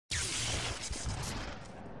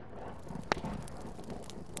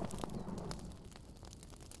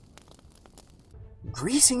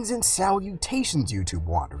Greetings and salutations, YouTube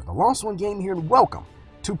Wanderer. The Lost One Game here, and welcome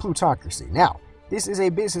to Plutocracy. Now, this is a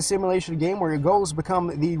business simulation game where your goal is to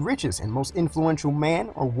become the richest and most influential man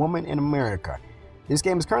or woman in America. This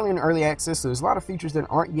game is currently in early access, so there's a lot of features that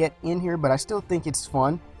aren't yet in here, but I still think it's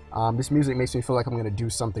fun. This music makes me feel like I'm going to do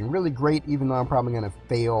something really great, even though I'm probably going to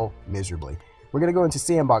fail miserably. We're going to go into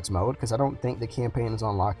sandbox mode, because I don't think the campaign is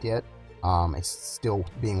unlocked yet. It's still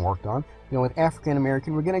being worked on. You know, with African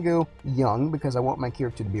American, we're going to go young, because I want my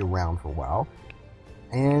character to be around for a while.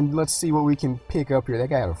 And let's see what we can pick up here. That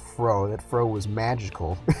guy had a fro. That fro was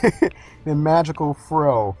magical. The magical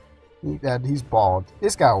fro. He's bald.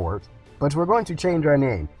 This guy works. But we're going to change our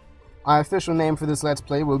name. Our official name for this Let's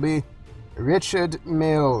Play will be Richard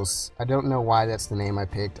Mills. I don't know why that's the name I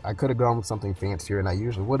picked. I could have gone with something fancier, and I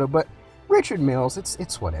usually would have, but Richard Mills,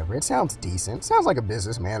 it's whatever. It sounds decent. Sounds like a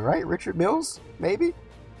businessman, right? Richard Mills? Maybe?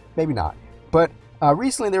 Maybe not. But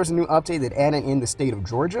recently there was a new update that added in the state of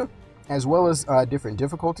Georgia, as well as different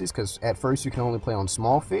difficulties, because at first you can only play on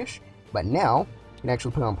small fish, but now you can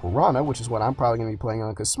actually play on piranha, which is what I'm probably going to be playing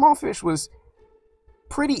on, because small fish was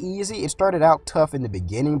pretty easy. It started out tough in the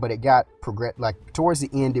beginning, but it got towards the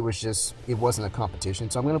end it wasn't a competition.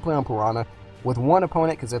 So I'm going to play on piranha with one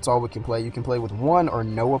opponent, because that's all we can play. You can play with one or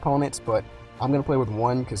no opponents, but I'm going to play with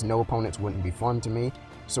one because no opponents wouldn't be fun to me.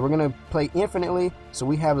 So we're going to play infinitely, so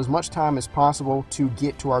we have as much time as possible to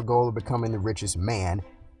get to our goal of becoming the richest man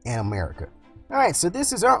in America. Alright, so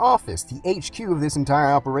this is our office, the HQ of this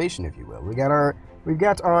entire operation, if you will. We've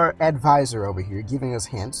got our advisor over here giving us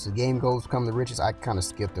hints. The game goal is to become the richest. I kind of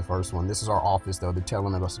skipped the first one. This is our office, though. They're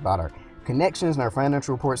telling us about our connections and our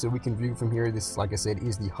financial reports that we can view from here. This, like I said,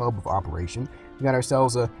 is the hub of operation. We got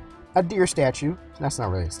ourselves a deer statue. That's not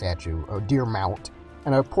really a statue. A deer mount.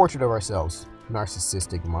 And a portrait of ourselves.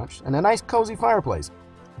 Narcissistic much. And a nice cozy fireplace.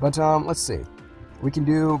 But let's see. We can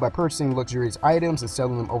do by purchasing luxurious items and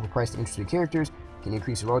selling them overpriced to interesting characters. You can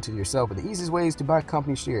increase your loyalty to yourself, but the easiest way is to buy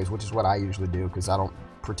company shares, which is what I usually do because I don't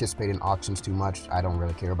participate in auctions too much. I don't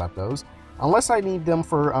really care about those unless I need them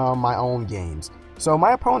for my own games. So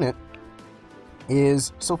my opponent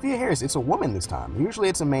is Sophia Harris. It's a woman this time. Usually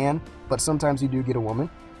it's a man, but sometimes you do get a woman.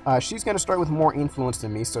 She's going to start with more influence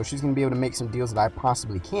than me, so she's going to be able to make some deals that I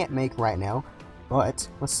possibly can't make right now. But,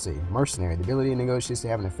 let's see, mercenary. The ability to negotiate to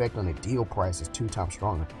have an effect on the deal price is 2 times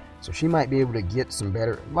stronger. So she might be able to get some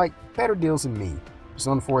better deals than me. It's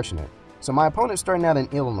unfortunate. So my opponent's starting out in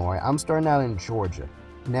Illinois. I'm starting out in Georgia.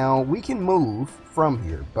 Now, we can move from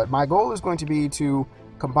here, but my goal is going to be to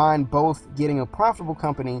combine both getting a profitable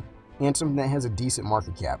company and something that has a decent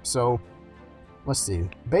market cap. So, let's see.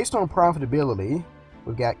 Based on profitability,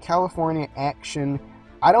 we've got California Action.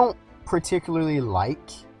 I don't particularly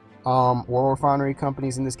like oil refinery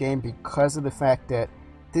companies in this game because of the fact that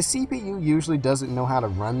the CPU usually doesn't know how to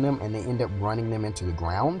run them, and they end up running them into the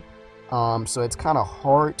ground. So it's kind of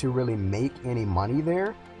hard to really make any money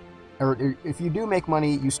there. Or if you do make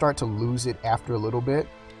money, you start to lose it after a little bit.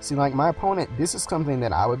 See, like my opponent, this is something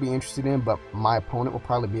that I would be interested in, but my opponent will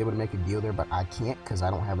probably be able to make a deal there, but I can't because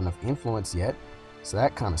I don't have enough influence yet. So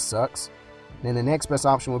that kind of sucks. Then the next best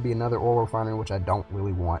option would be another oil refinery, which I don't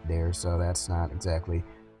really want there, so that's not exactly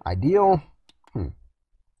ideal.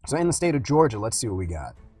 So in the state of Georgia, let's see what we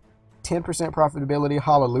got. 10% profitability,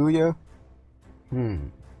 hallelujah.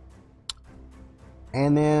 And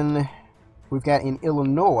then we've got in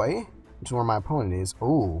Illinois, which is where my opponent is.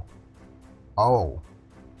 Oh.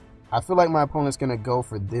 I feel like my opponent's going to go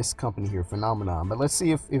for this company here, Phenomenon. But let's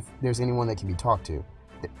see if there's anyone that can be talked to.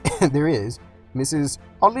 There is. Mrs.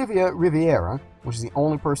 Olivia Riviera, which is the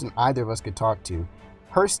only person either of us could talk to.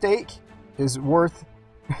 Her stake is worth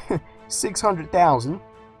 $600,000,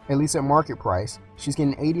 at least at market price. She's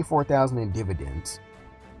getting $84,000 in dividends.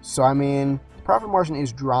 So I mean, the profit margin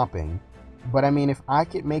is dropping, but I mean, if I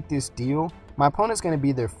could make this deal, my opponent's going to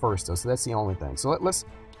be there first, though. So that's the only thing. So let's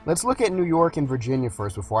look at New York and Virginia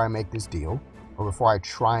first before I make this deal, or before I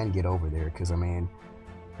try and get over there. Because I mean,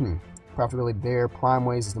 profitability there.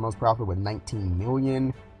 Primeways is the most profitable with 19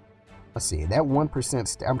 million. Let's see, that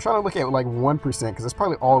 1%. I'm trying to look at like 1% because that's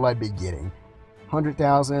probably all I'd be getting.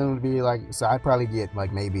 100,000 would be like, so I'd probably get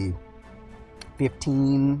like maybe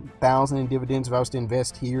 15,000 in dividends if I was to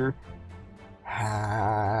invest here.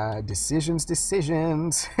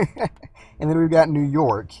 Decisions. And then we've got New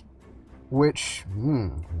York, which,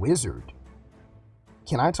 Wizard.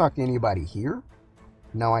 Can I talk to anybody here?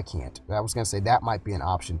 No, I can't. I was going to say that might be an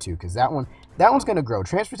option too, because that one's going to grow.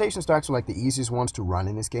 Transportation stocks are like the easiest ones to run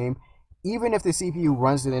in this game. Even if the CPU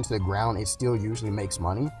runs it into the ground, it still usually makes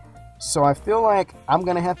money. So I feel like I'm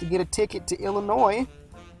going to have to get a ticket to Illinois.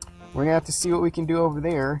 We're going to have to see what we can do over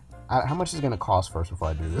there. How much is it going to cost first before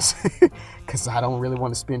I do this? Because I don't really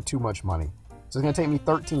want to spend too much money. So it's going to take me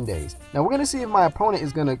 13 days. Now we're going to see if my opponent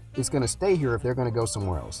is going to stay here, if they're going to go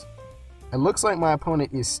somewhere else. It looks like my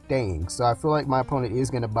opponent is staying, so I feel like my opponent is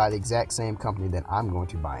going to buy the exact same company that I'm going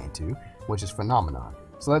to buy into, which is Phenomenon.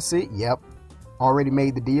 So let's see. Yep, already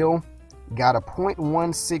made the deal. Got a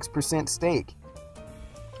 0.16% stake.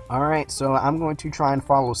 All right, so I'm going to try and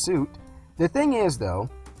follow suit. The thing is, though,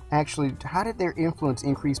 actually, how did their influence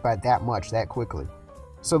increase by that much that quickly?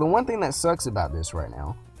 So the one thing that sucks about this right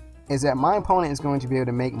now is that my opponent is going to be able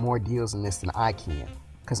to make more deals in this than I can.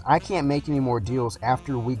 Because I can't make any more deals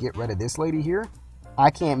after we get rid of this lady here. I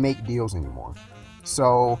can't make deals anymore.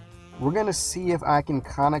 So we're going to see if I can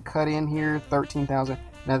kind of cut in here 13,000.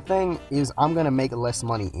 Now the thing is, I'm going to make less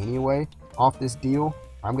money anyway off this deal.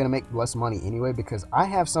 I'm going to make less money anyway because I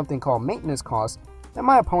have something called maintenance costs that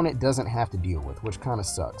my opponent doesn't have to deal with, which kind of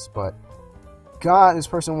sucks. But God, this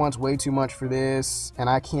person wants way too much for this, and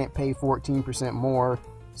I can't pay 14% more.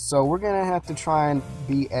 So we're going to have to try and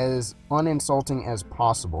be as uninsulting as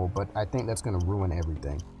possible, but I think that's going to ruin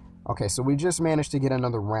everything. Okay, so we just managed to get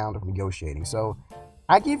another round of negotiating. So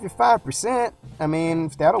I give you 5%. I mean,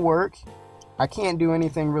 if that'll work. I can't do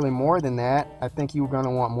anything really more than that. I think you're going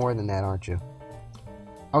to want more than that, aren't you?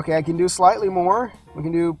 Okay, I can do slightly more. We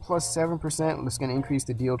can do plus 7%. That's going to increase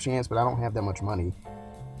the deal chance, but I don't have that much money.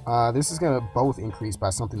 This is going to both increase by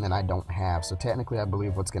something that I don't have. So technically, I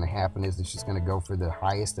believe what's going to happen is it's just going to go for the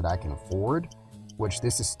highest that I can afford, which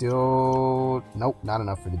this is still... Nope, not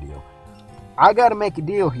enough for the deal. I got to make a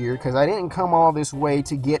deal here because I didn't come all this way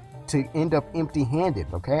to end up empty-handed,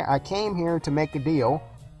 okay? I came here to make a deal,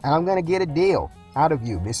 and I'm going to get a deal out of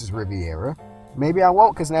you, Mrs. Riviera. Maybe I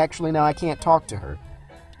won't because actually now I can't talk to her.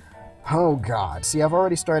 Oh God, see, I've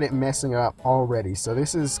already started messing up already, so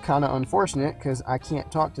this is kind of unfortunate because I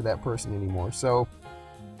can't talk to that person anymore. So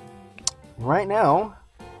right now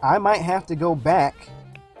I might have to go back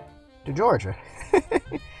to Georgia.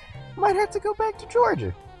 Might have to go back to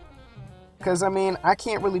Georgia because I mean I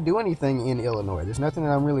can't really do anything in Illinois. There's nothing that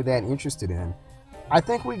I'm really that interested in. I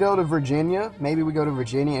think we go to Virginia. Maybe we go to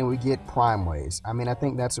Virginia and we get Primeways. I mean, I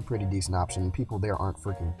think that's a pretty decent option. People there aren't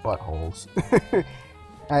freaking buttholes.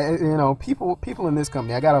 You know, people in this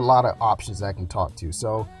company, I got a lot of options I can talk to.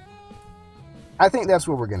 So I think that's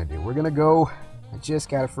what we're going to do. We're going to go. I just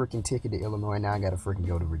got a freaking ticket to Illinois. Now I got to freaking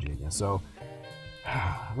go to Virginia. So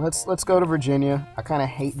let's go to Virginia. I kind of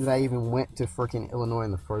hate that I even went to freaking Illinois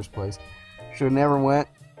in the first place. Should have never went.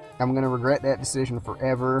 I'm going to regret that decision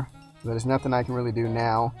forever. But there's nothing I can really do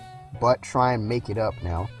now but try and make it up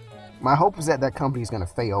now. My hope is that company is going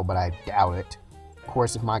to fail, but I doubt it. Of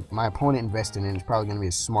course, if my opponent invested in it, it's probably going to be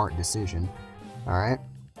a smart decision. Alright.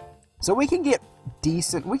 So we can get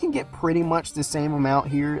decent. We can get pretty much the same amount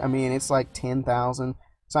here. I mean, it's like 10,000.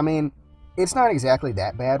 So, I mean, it's not exactly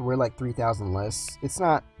that bad. We're like 3,000 less. It's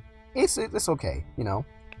not... It's okay, you know.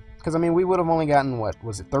 Because, I mean, we would have only gotten, what,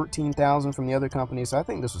 was it 13,000 from the other company? So I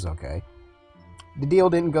think this was okay. The deal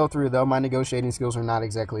didn't go through, though. My negotiating skills are not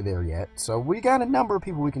exactly there yet. So we got a number of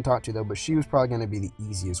people we can talk to, though. But she was probably going to be the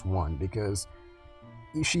easiest one because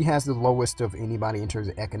she has the lowest of anybody in terms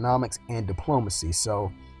of economics and diplomacy.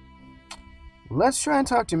 So let's try and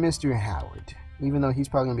talk to Mr. Howard, even though he's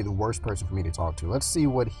probably going to be the worst person for me to talk to. Let's see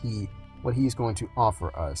what he's going to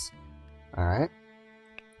offer us. All right.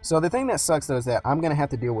 So the thing that sucks, though, is that I'm going to have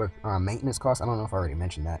to deal with maintenance costs. I don't know if I already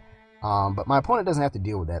mentioned that. But my opponent doesn't have to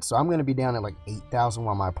deal with that. So I'm going to be down at like 8,000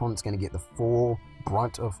 while my opponent's going to get the full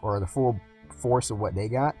brunt of, or the full force of what they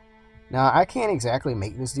got. Now, I can't exactly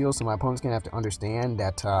make this deal, so my opponent's going to have to understand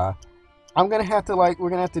that I'm going to have to, like, we're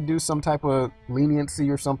going to have to do some type of leniency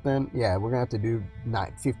or something. Yeah, we're going to have to do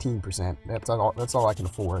 15%. That's all I can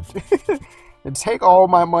afford. And take all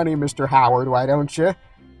my money, Mr. Howard, why don't you?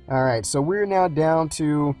 All right, so we're now down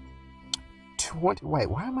to 20. Wait,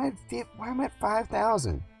 why am I at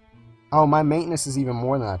 5,000? Oh, my maintenance is even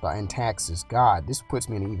more than I thought, and taxes. God, this puts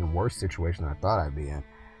me in an even worse situation than I thought I'd be in.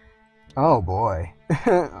 Oh boy.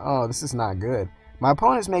 Oh, this is not good. My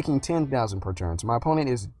opponent is making 10,000 per turn, so my opponent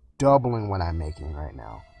is doubling what I'm making right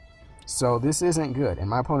now. So this isn't good, and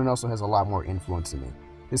my opponent also has a lot more influence than me.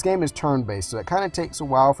 This game is turn-based, so it kind of takes a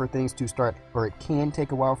while for things to start, or it can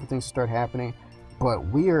take a while for things to start happening, but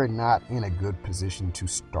we are not in a good position to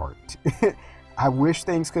start. I wish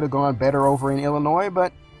things could have gone better over in Illinois,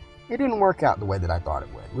 but it didn't work out the way that I thought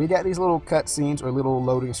it would. We got these little cutscenes or little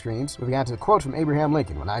loading screens. We got to the quote from Abraham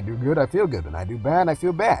Lincoln: "When I do good, I feel good. When I do bad, I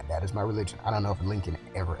feel bad. That is my religion." I don't know if Lincoln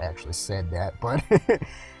ever actually said that, but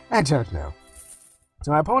I don't know.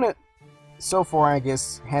 So my opponent, so far, I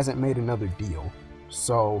guess, hasn't made another deal.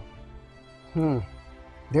 So,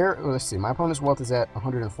 let's see, my opponent's wealth is at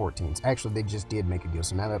 114. Actually, they just did make a deal,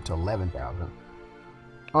 so now they're up to 11,000.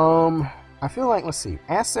 I feel like, let's see,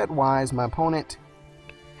 asset-wise, my opponent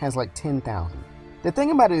has like 10,000. The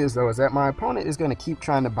thing about it is, though, is that my opponent is going to keep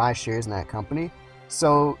trying to buy shares in that company,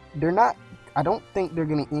 so they're not, I don't think they're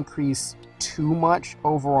going to increase too much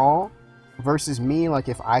overall, versus me, like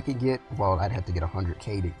if I could get, well, I'd have to get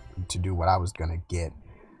 100K to do what I was going to get.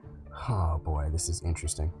 Oh boy, this is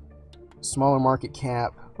interesting. Smaller market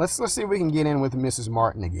cap. Let's see if we can get in with Mrs.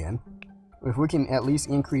 Martin again. If we can at least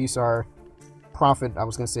increase our profit, I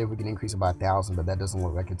was going to say if we can increase it by 1,000, but that doesn't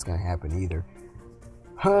look like it's going to happen either.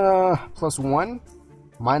 Plus 1,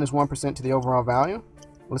 minus 1% to the overall value.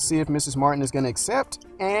 Let's see if Mrs. Martin is going to accept,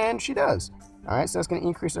 and she does. All right, so that's going to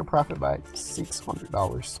increase our profit by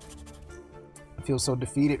 $600. I feel so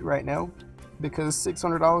defeated right now because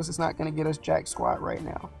 $600 is not going to get us jack squat right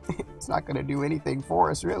now. It's not going to do anything for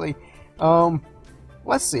us, really.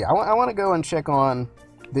 Let's see. I want to go and check on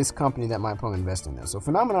this company that my opponent invested in. So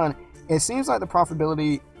Phenomenon, it seems like the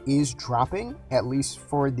profitability is dropping, at least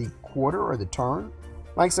for the quarter or the turn.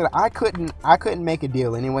 Like I said, I couldn't make a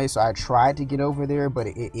deal anyway, so I tried to get over there, but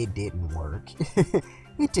it didn't work.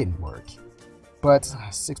 It didn't work. But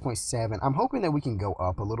 6.7, I'm hoping that we can go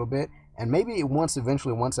up a little bit, and maybe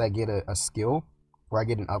eventually once I get a skill or I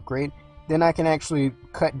get an upgrade, then I can actually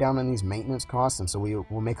cut down on these maintenance costs, and so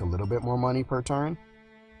we'll make a little bit more money per turn.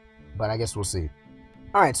 But I guess we'll see.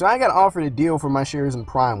 Alright, so I got offered a deal for my shares in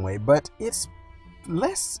Primeway, but it's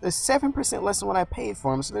 7% less than what I paid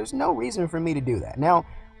for them, so there's no reason for me to do that. Now,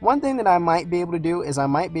 one thing that I might be able to do is I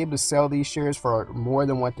might be able to sell these shares for more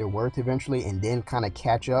than what they're worth eventually, and then kind of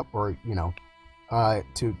catch up, or, you know,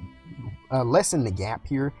 to lessen the gap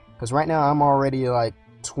here, because right now I'm already like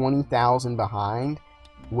 20,000 behind,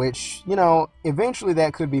 which, you know, eventually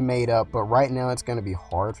that could be made up, but right now it's going to be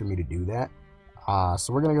hard for me to do that.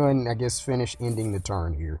 So we're going to go ahead and, I guess, finish ending the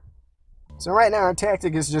turn here. So right now our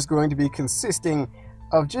tactic is just going to be consisting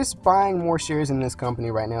of just buying more shares in this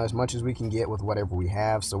company right now, as much as we can get with whatever we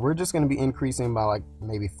have. So we're just going to be increasing by like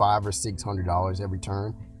maybe $500 or $600 every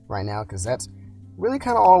turn right now, because that's really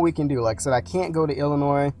kind of all we can do. Like I said, I can't go to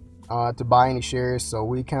Illinois to buy any shares, so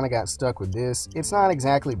we kind of got stuck with this. It's not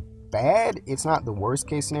exactly bad. It's not the worst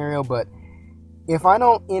case scenario, but if I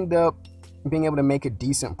don't end up being able to make a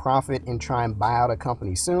decent profit and try and buy out a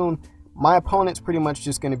company soon, my opponent's pretty much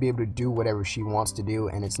just going to be able to do whatever she wants to do,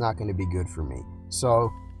 and it's not going to be good for me. So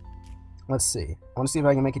let's see. I want to see if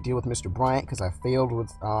I can make a deal with Mr. Bryant, because I failed with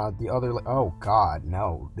the other. Oh god,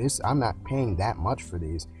 no, I'm not paying that much for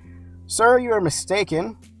these. Sir, you are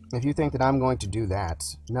mistaken if you think that I'm going to do that.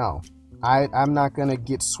 No, I'm not going to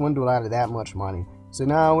get swindled out of that much money. So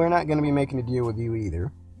no, we're not going to be making a deal with you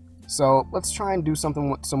either. So let's try and do something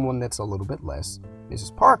with someone that's a little bit less.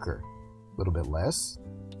 Mrs. Parker, a little bit less.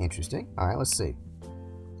 Interesting. All right, let's see.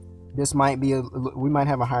 This might be we might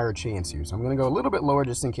have a higher chance here. So I'm going to go a little bit lower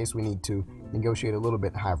just in case we need to negotiate a little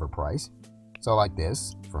bit higher price. So like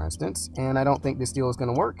this, for instance. And I don't think this deal is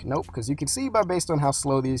going to work. Nope, because you can see based on how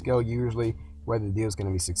slow these go, usually whether the deal is going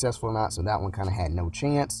to be successful or not. So that one kind of had no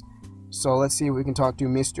chance. So let's see if we can talk to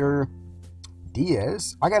Mr.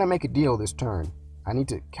 Diaz. I got to make a deal this turn. I need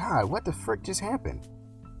to, God, what the frick just happened?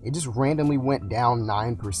 It just randomly went down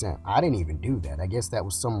 9%. I didn't even do that. I guess that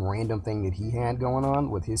was some random thing that he had going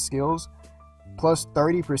on with his skills. Plus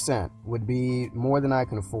 30% would be more than I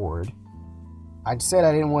can afford. I said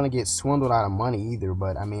I didn't want to get swindled out of money either,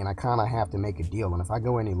 but I mean, I kind of have to make a deal. And if I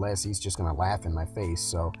go any less, he's just going to laugh in my face.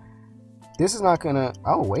 So this is not going to,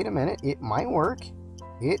 oh, wait a minute. It might work.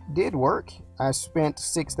 It did work. I spent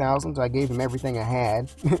 6,000, so I gave him everything I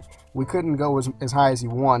had. We couldn't go as high as he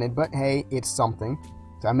wanted, but hey, it's something.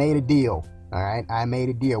 So I made a deal. All right, I made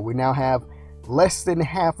a deal. We now have less than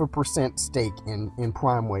 0.5% stake in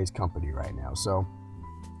Primeway's company right now. So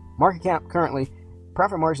market cap currently,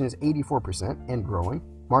 profit margin is 84% and growing.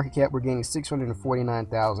 Market cap, we're gaining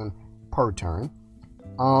 649,000 per turn.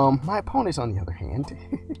 My opponents, on the other hand,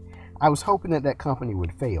 I was hoping that company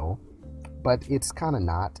would fail, but it's kind of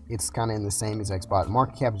not. It's kind of in the same exact spot.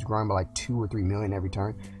 Market cap is growing by like 2 or 3 million every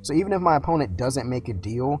turn. So even if my opponent doesn't make a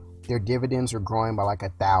deal, their dividends are growing by like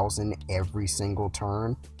 1,000 every single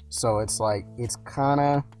turn. So it's like, it's kind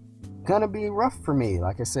of gonna be rough for me.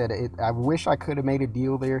 Like I said, I wish I could have made a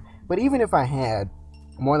deal there, but even if I had,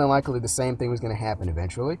 more than likely the same thing was going to happen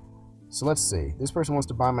eventually. So let's see. This person wants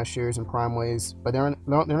to buy my shares in Primeways, but they're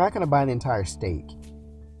not going to buy the entire stake.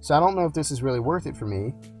 So I don't know if this is really worth it for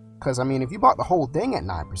me. Because, I mean, if you bought the whole thing at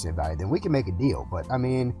 9% value, then we can make a deal. But, I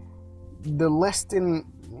mean, the less than,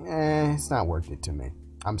 it's not worth it to me.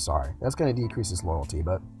 I'm sorry. That's going to decrease his loyalty,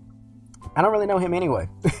 but I don't really know him anyway.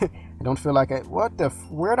 I don't feel like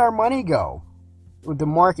where'd our money go? The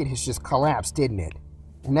market has just collapsed, didn't it?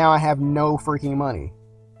 And now I have no freaking money.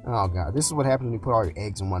 Oh god, this is what happens when you put all your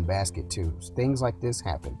eggs in one basket too. Things like this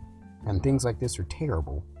happen. And things like this are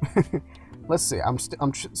terrible. Let's see, I'm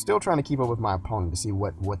still trying to keep up with my opponent to see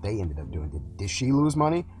what they ended up doing. Did she lose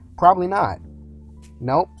money? Probably not.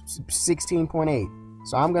 Nope, 16.8.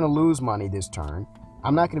 So I'm going to lose money this turn.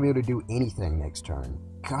 I'm not going to be able to do anything next turn.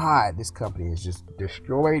 God, this company has just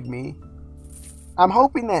destroyed me. I'm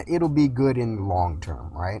hoping that it'll be good in the long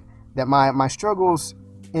term, right? That my struggles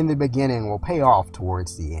in the beginning will pay off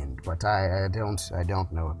towards the end. But I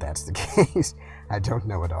don't know if that's the case. I don't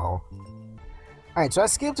know at all. Alright, so I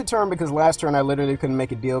skipped a turn because last turn I literally couldn't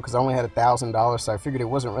make a deal because I only had $1,000, so I figured it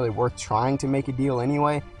wasn't really worth trying to make a deal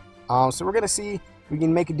anyway. So we're going to see if we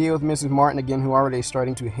can make a deal with Mrs. Martin again, who already is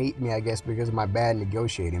starting to hate me, I guess, because of my bad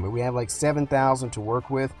negotiating. But we have like 7,000 to work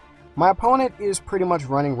with. My opponent is pretty much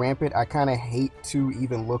running rampant. I kind of hate to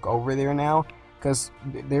even look over there now because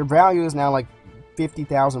their value is now like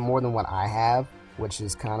 50,000 more than what I have, which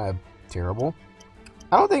is kind of terrible.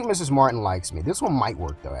 I don't think Mrs. Martin likes me. This one might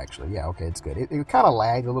work though, actually. Yeah, okay, it's good. It kind of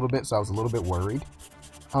lagged a little bit, so I was a little bit worried.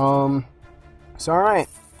 So alright,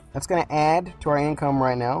 that's going to add to our income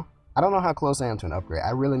right now. I don't know how close I am to an upgrade.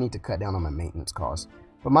 I really need to cut down on my maintenance costs.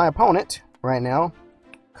 But my opponent right now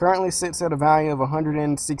currently sits at a value of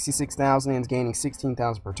 166,000 and is gaining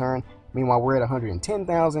 16,000 per turn. Meanwhile, we're at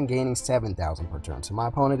 110,000, gaining 7,000 per turn. So my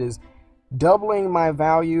opponent is doubling my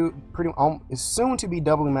value, is soon to be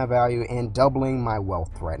doubling my value and doubling my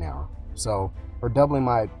wealth right now. So, or doubling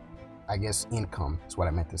my, I guess, income is what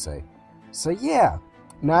I meant to say. So yeah,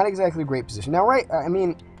 not exactly a great position. Now, right, I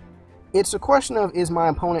mean, it's a question of, is my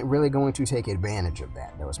opponent really going to take advantage of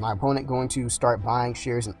that? Though, is my opponent going to start buying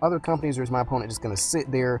shares in other companies, or is my opponent just going to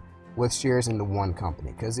sit there with shares in the one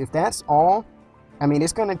company? Because if that's all, I mean,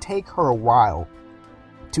 it's going to take her a while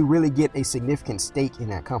to really get a significant stake in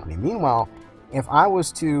that company. Meanwhile, if I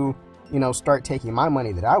was to, start taking my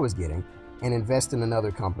money that I was getting and invest in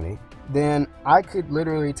another company, then I could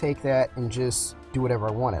literally take that and just do whatever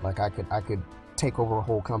I wanted. Like I could take over a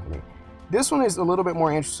whole company. This one is a little bit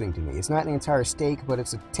more interesting to me. It's not an entire stake, but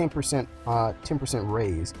it's a 10%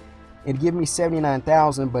 raise. It'd give me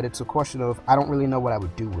 79,000, but it's a question of, I don't really know what I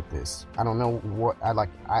would do with this. I don't know what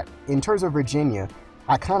in terms of Virginia,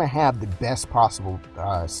 I kind of have the best possible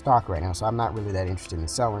stock right now, so I'm not really that interested in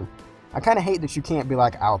selling. I kind of hate that you can't be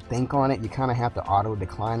like, I'll think on it. You kind of have to auto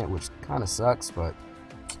decline it, which kind of sucks, but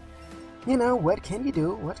what can you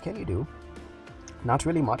do? What can you do? Not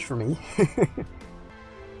really much for me.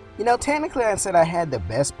 Technically I said I had the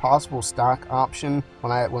best possible stock option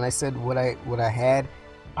when I said what I had.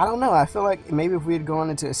 I don't know. I feel like maybe if we had gone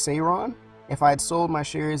into a Sayron, if I had sold my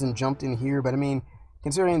shares and jumped in here, but I mean,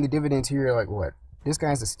 considering the dividends here, like what? This guy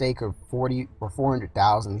has a stake of 40 or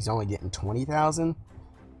 400,000. He's only getting 20,000.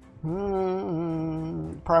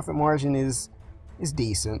 Profit margin is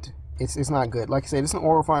decent. It's not good. Like I said, it's an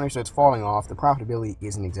oil refinery, so it's falling off. The profitability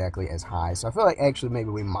isn't exactly as high. So I feel like actually maybe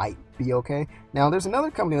we might be okay. Now, there's another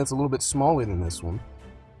company that's a little bit smaller than this one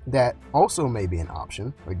that also may be an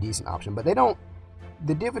option, or a decent option, but they don't.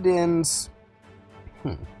 The dividends.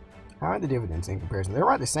 How are the dividends in comparison? They're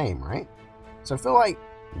right the same, right? So I feel like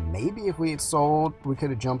maybe if we had sold, we could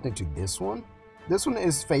have jumped into this one. This one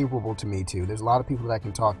is favorable to me too. There's a lot of people that I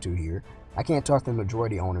can talk to here. I can't talk to the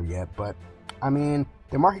majority owner yet, but I mean,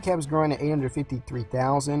 the market cap is growing at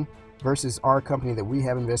 853,000 versus our company that we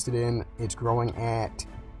have invested in. It's growing at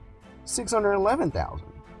 611,000.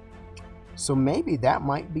 So maybe that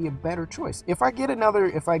might be a better choice. If I get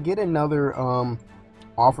another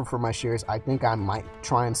offer for my shares, I think I might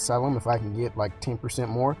try and sell them. If I can get like 10%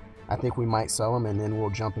 more, I think we might sell them, and then we'll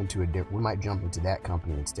jump into we might jump into that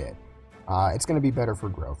company instead. It's going to be better for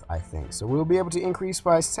growth, I think. So we'll be able to increase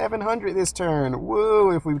by 700 this turn.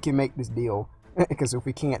 Woo! If we can make this deal, because if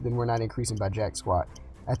we can't, then we're not increasing by jack squat.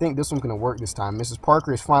 I think this one's going to work this time. Mrs.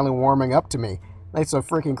 Parker is finally warming up to me. It's a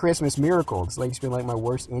freaking Christmas miracle. This lady's been like my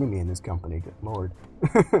worst enemy in this company. Good lord.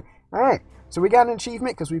 All right. So we got an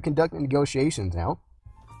achievement because we've conducted negotiations now.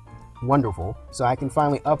 Wonderful. So I can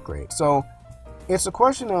finally upgrade. So it's a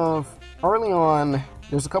question of, early on,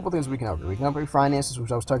 there's a couple things we can upgrade. We can upgrade finances,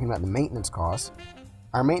 which I was talking about, the maintenance costs.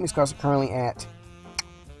 Our maintenance costs are currently at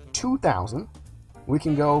 2,000. We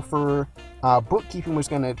can go for bookkeeping, which is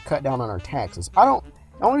going to cut down on our taxes. The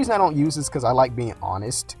only reason I don't use this is because I like being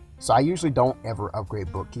honest. So I usually don't ever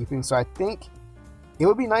upgrade bookkeeping. So I think it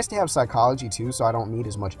would be nice to have psychology too, so I don't need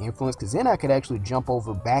as much influence, because then I could actually jump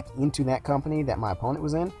over back into that company that my opponent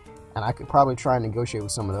was in, and I could probably try and negotiate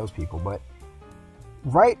with some of those people. But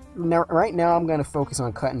right now I'm going to focus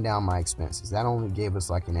on cutting down my expenses. That only gave us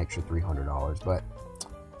like an extra $300, but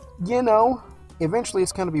you know, eventually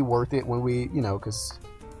it's going to be worth it when we, you know, because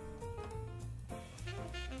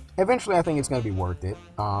eventually I think it's going to be worth it.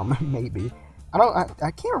 Maybe. I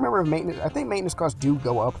can't remember if maintenance, I think maintenance costs do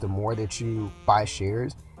go up the more that you buy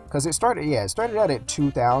shares, because it started out at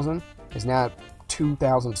 2,000. It's now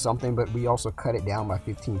 2,000 something, but we also cut it down by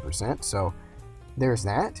 15%. So there's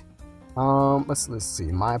that. Let's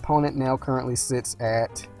see. My opponent now currently sits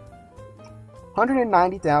at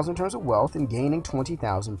 190,000 in terms of wealth and gaining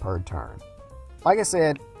 20,000 per turn. Like I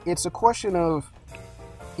said, it's a question of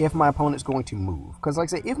if my opponent's going to move. Because like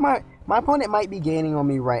I said, if my opponent might be gaining on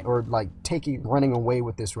me or like running away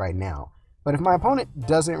with this right now. But if my opponent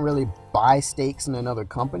doesn't really buy stakes in another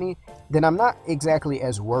company, then I'm not exactly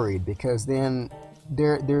as worried, because then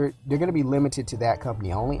they're going to be limited to that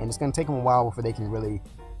company only, and it's going to take them a while before they can really,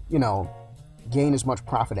 you know, gain as much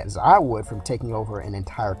profit as I would from taking over an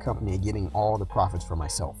entire company and getting all the profits for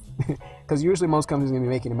myself. Because usually most companies are going to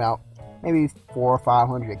be making about maybe 400 or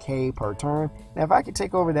 500K per turn. Now, if I could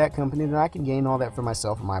take over that company, then I can gain all that for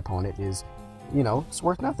myself, and my opponent is, you know, it's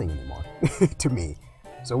worth nothing anymore to me.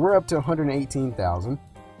 So we're up to 118,000.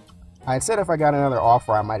 I said if I got another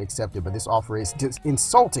offer, I might accept it, but this offer is just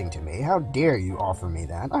insulting to me. How dare you offer me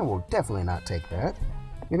that? I will definitely not take that.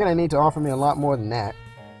 You're going to need to offer me a lot more than that.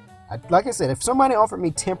 Like I said, if somebody offered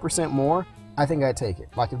me 10% more, I think I'd take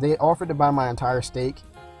it. Like if they offered to buy my entire stake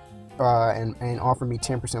and offer me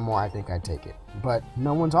 10% more, I think I'd take it. But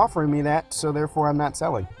no one's offering me that, so therefore I'm not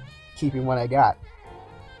selling. Keeping what I got.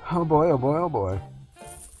 Oh boy, oh boy, oh boy.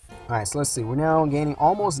 Alright, so let's see. We're now gaining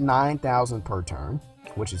almost 9,000 per turn,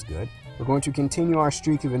 which is good. We're going to continue our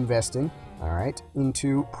streak of investing, alright,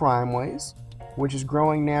 into Prime Ways, which is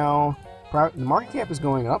growing now. The market cap is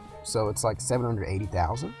going up, so it's like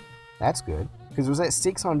 780,000. That's good, because it was at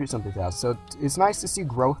 600 something thousand. So it's nice to see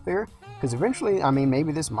growth there, because eventually, I mean,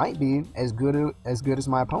 maybe this might be as good as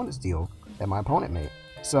my opponent's deal that my opponent made.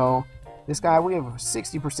 So this guy, we have a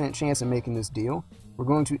 60% chance of making this deal. We're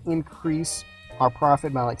going to increase our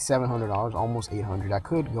profit by like $700, almost 800. I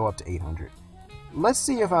could go up to 800. Let's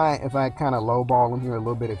see if I kind of lowball him here a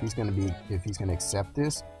little bit, if he's gonna accept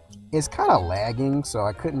this. It's kind of lagging, so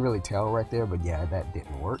I couldn't really tell right there, but yeah, that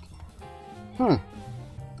didn't work.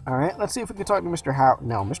 Alright, let's see if we can talk to Mr. Howard.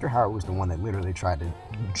 No, Mr. Howard was the one that literally tried to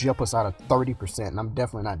jump us out of 30%, and I'm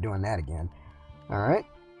definitely not doing that again. Alright.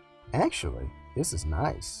 Actually, this is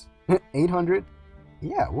nice. 800.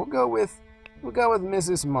 Yeah, we'll go with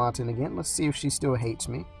Mrs. Martin again. Let's see if she still hates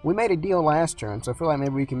me. We made a deal last turn, so I feel like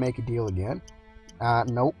maybe we can make a deal again.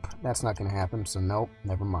 Nope, that's not going to happen, so nope,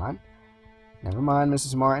 never mind. Never mind,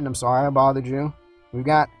 Mrs. Martin, I'm sorry I bothered you. We've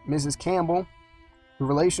got Mrs. Campbell. The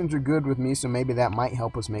relations are good with me, so maybe that might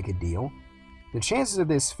help us make a deal. The chances of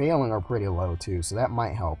this failing are pretty low, too, so that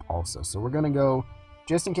might help also. So we're going to go,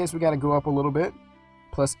 just in case we got to go up a little bit,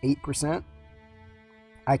 plus 8%.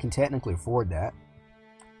 I can technically afford that.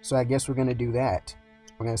 So I guess we're going to do that.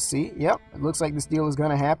 We're going to see. Yep, it looks like this deal is going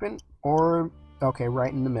to happen. Or, okay,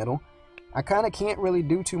 right in the middle. I kind of can't really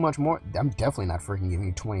do too much more. I'm definitely not freaking giving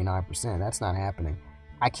you 29%. That's not happening.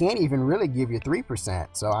 I can't even really give you 3%.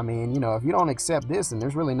 So, I mean, you know, if you don't accept this, then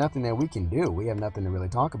there's really nothing that we can do. We have nothing to really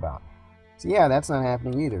talk about. So, yeah, that's not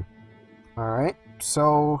happening either. All right.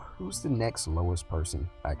 So, who's the next lowest person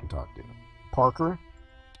I can talk to? Parker.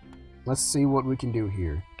 Let's see what we can do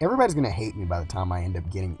here. Everybody's going to hate me by the time I end up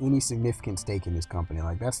getting any significant stake in this company.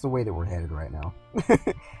 Like, that's the way that we're headed right now.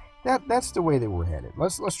 That's the way that we're headed.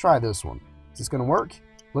 Let's try this one. Is this going to work?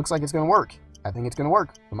 Looks like it's going to work. I think it's going to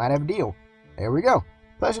work. We might have a deal. There we go.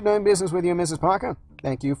 Pleasure doing business with you, Mrs. Parker.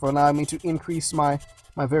 Thank you for allowing me to increase my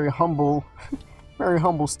very humble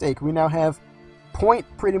stake. We now have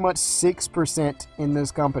pretty much 6% in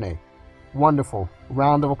this company. Wonderful.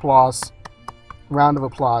 Round of applause. Round of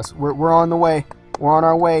applause. We're on the way. We're on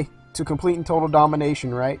our way to complete and total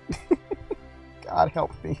domination, right? God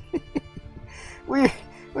help me. We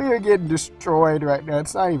are getting destroyed right now.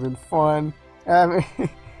 It's not even fun.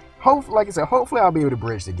 Like I said, hopefully I'll be able to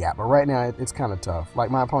bridge the gap. But right now, it's kind of tough.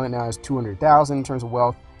 Like, my opponent now has 200,000 in terms of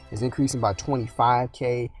wealth. Is increasing by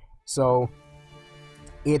 25K. So,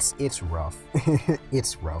 it's rough.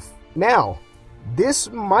 It's rough. Now, this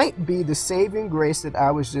might be the saving grace that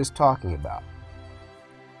I was just talking about.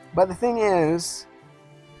 But the thing is,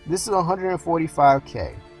 this is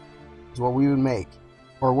 145K. Is what we would make.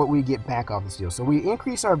 Or what we get back off this deal. So, we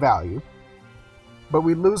increase our value. But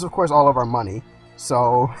we lose, of course, all of our money.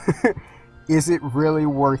 So, is it really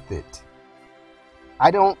worth it?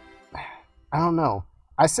 I don't know.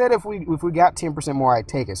 I said if we got 10% more, I'd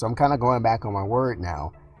take it. So I'm kind of going back on my word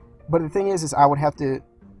now. But the thing is I would have to,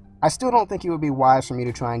 I still don't think it would be wise for me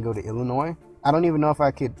to try and go to Illinois. I don't even know if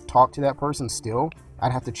I could talk to that person still.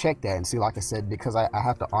 I'd have to check that and see, like I said, because I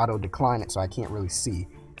have to auto decline it, so I can't really see.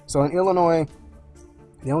 So in Illinois,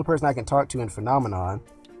 the only person I can talk to in Phenomenon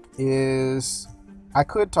is, I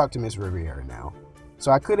could talk to Miss Riviera now.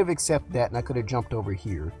 So I could have accepted that, and I could have jumped over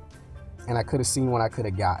here, and I could have seen what I could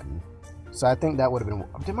have gotten. So I think that would have been,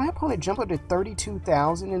 did my opponent jump up to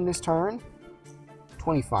 32,000 in this turn?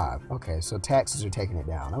 25. Okay, so taxes are taking it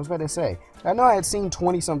down. I was about to say, I know I had seen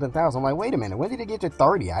 20-something thousand. I'm like, wait a minute, when did it get to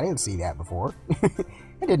 30? I didn't see that before.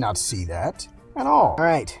 I did not see that at all. All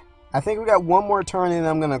right, I think we got one more turn and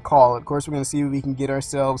I'm going to call it. Of course, we're going to see if we can get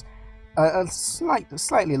ourselves a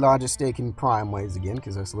slightly larger stake in prime ways again,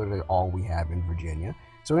 because that's literally all we have in Virginia.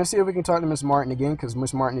 So we're going to see if we can talk to Miss Martin again, because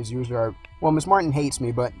Miss Martin is usually our, well, Miss Martin hates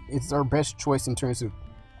me, but it's our best choice in terms of,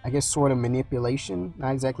 I guess, sort of manipulation.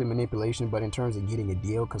 Not exactly manipulation, but in terms of getting a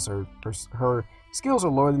deal, because her skills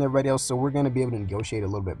are lower than everybody else, so we're going to be able to negotiate a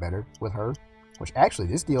little bit better with her. Which, actually,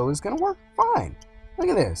 this deal is going to work fine. Look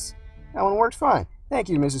at this. That one works fine. Thank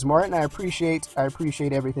you, Mrs. Martin. I appreciate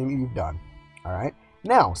everything that you've done. All right.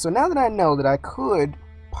 Now, so now that I know that I could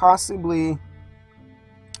possibly,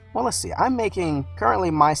 well, let's see. I'm making, currently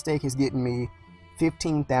my stake is getting me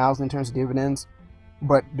 15,000 in terms of dividends.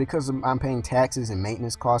 But because I'm paying taxes and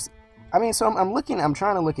maintenance costs, I mean, so I'm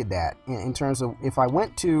trying to look at that in terms of if I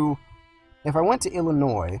went to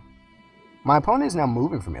Illinois, my opponent is now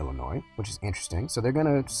moving from Illinois, which is interesting. So they're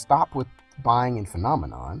going to stop with buying in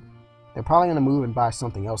Phenomenon. They're probably going to move and buy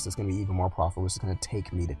something else that's going to be even more profitable. It's going to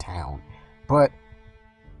take me to town. But,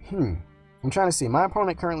 I'm trying to see. My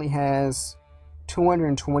opponent currently has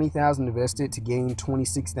 220,000 invested to gain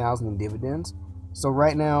 26,000 in dividends. So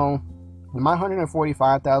right now, my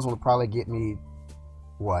 145,000 would probably get me,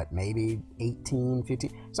 what, maybe 18,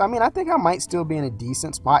 15. So, I mean, I think I might still be in a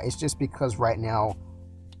decent spot. It's just because right now,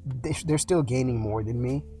 they're still gaining more than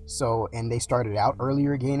me. So, and they started out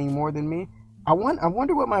earlier gaining more than me. I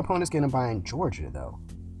wonder what my opponent's going to buy in Georgia, though.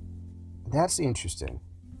 That's interesting.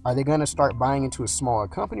 Are they going to start buying into a smaller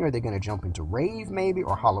company? Or are they going to jump into Rave, maybe?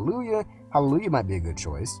 Or Hallelujah? Hallelujah might be a good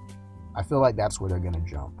choice. I feel like that's where they're going to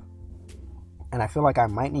jump. And I feel like I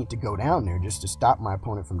might need to go down there just to stop my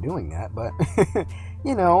opponent from doing that. But,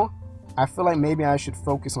 you know, I feel like maybe I should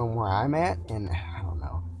focus on where I'm at. And I don't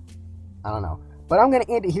know. But I'm going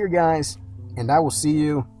to end it here, guys. And I will see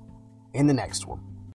you in the next one.